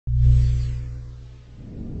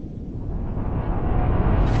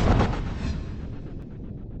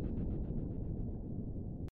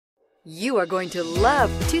You are going to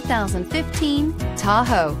love the 2015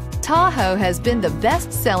 Tahoe. Tahoe has been the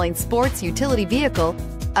best-selling sports utility vehicle,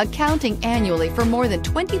 accounting annually for more than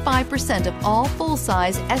 25% of all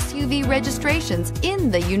full-size SUV registrations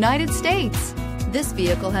in the United States. This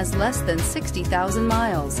vehicle has less than 60,000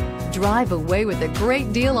 miles. Drive away with a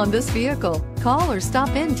great deal on this vehicle. Call or stop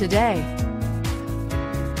in today.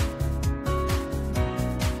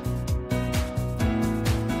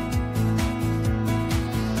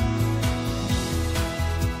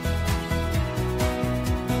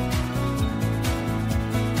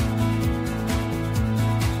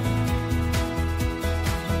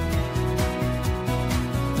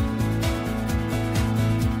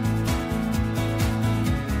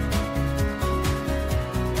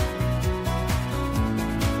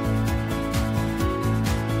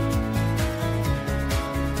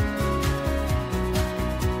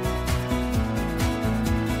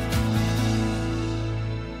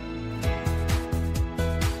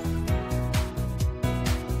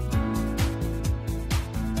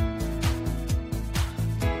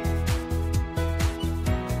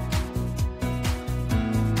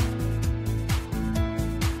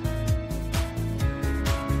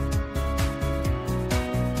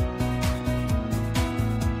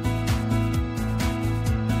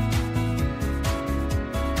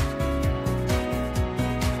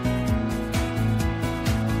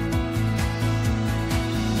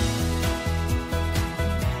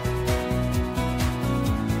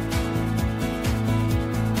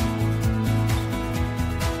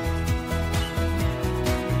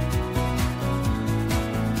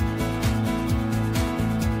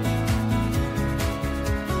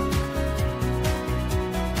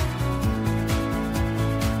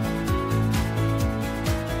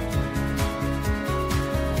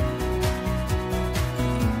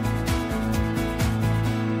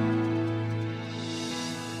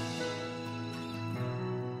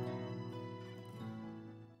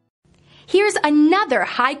 Here's another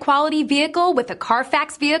high-quality vehicle with a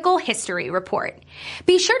Carfax Vehicle History Report.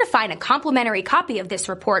 Be sure to find a complimentary copy of this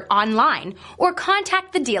report online or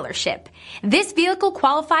contact the dealership. This vehicle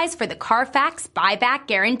qualifies for the Carfax Buyback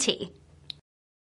Guarantee.